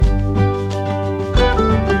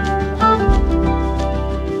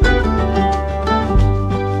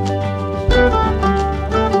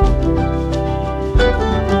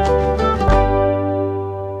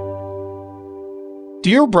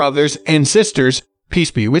Dear brothers and sisters,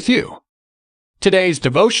 peace be with you. Today's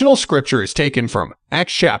devotional scripture is taken from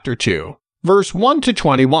Acts chapter 2, verse 1 to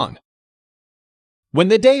 21. When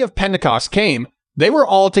the day of Pentecost came, they were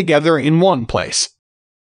all together in one place.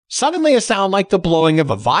 Suddenly a sound like the blowing of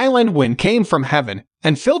a violent wind came from heaven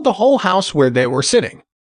and filled the whole house where they were sitting.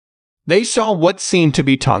 They saw what seemed to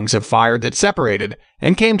be tongues of fire that separated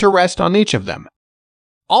and came to rest on each of them.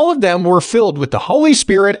 All of them were filled with the Holy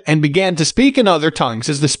Spirit and began to speak in other tongues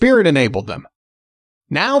as the Spirit enabled them.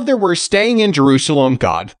 Now there were staying in Jerusalem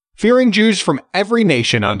God-fearing Jews from every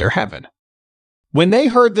nation under heaven. When they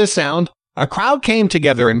heard this sound, a crowd came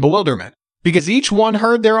together in bewilderment, because each one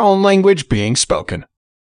heard their own language being spoken.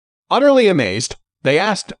 Utterly amazed, they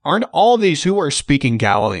asked, "Aren't all these who are speaking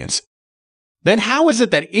Galileans? Then how is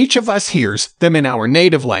it that each of us hears them in our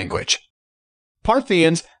native language?"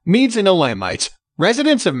 Parthians, Medes and Elamites,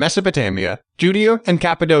 residents of Mesopotamia, Judea and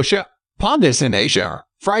Cappadocia, Pontus and Asia,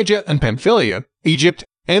 Phrygia and Pamphylia, Egypt,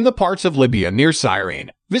 and the parts of Libya near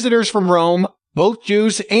Cyrene, visitors from Rome, both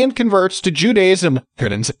Jews and converts to Judaism,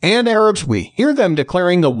 Cretans and Arabs, we hear them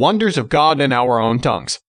declaring the wonders of God in our own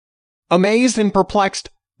tongues. Amazed and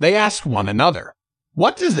perplexed, they asked one another,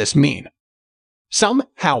 "What does this mean?" Some,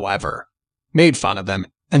 however, made fun of them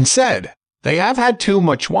and said, "They have had too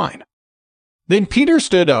much wine." Then Peter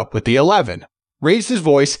stood up with the 11, raised his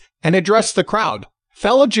voice, and addressed the crowd,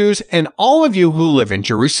 "Fellow Jews and all of you who live in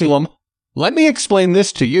Jerusalem, let me explain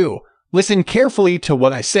this to you. Listen carefully to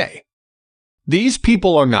what I say. These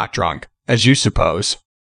people are not drunk, as you suppose.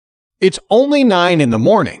 It's only 9 in the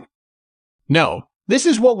morning. No, this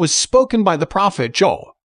is what was spoken by the prophet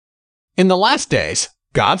Joel. In the last days,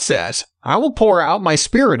 God says, I will pour out my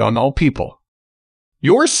Spirit on all people.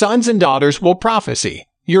 Your sons and daughters will prophesy.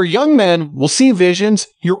 Your young men will see visions.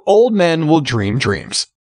 Your old men will dream dreams.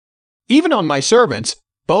 Even on my servants,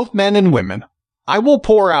 both men and women, I will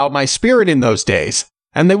pour out my Spirit in those days,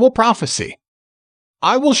 and they will prophesy.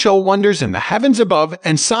 I will show wonders in the heavens above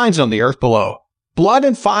and signs on the earth below, blood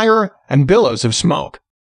and fire and billows of smoke.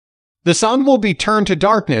 The sun will be turned to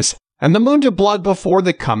darkness and the moon to blood before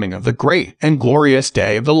the coming of the great and glorious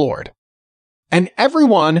day of the Lord. And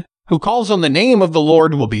everyone who calls on the name of the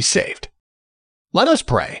Lord will be saved. Let us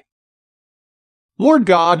pray. Lord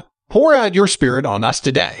God, pour out your Spirit on us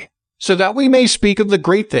today, so that we may speak of the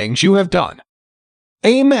great things you have done.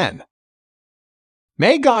 Amen.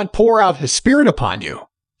 May God pour out His Spirit upon you,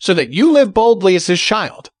 so that you live boldly as His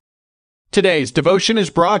child. Today's devotion is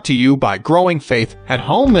brought to you by Growing Faith at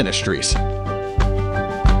Home Ministries.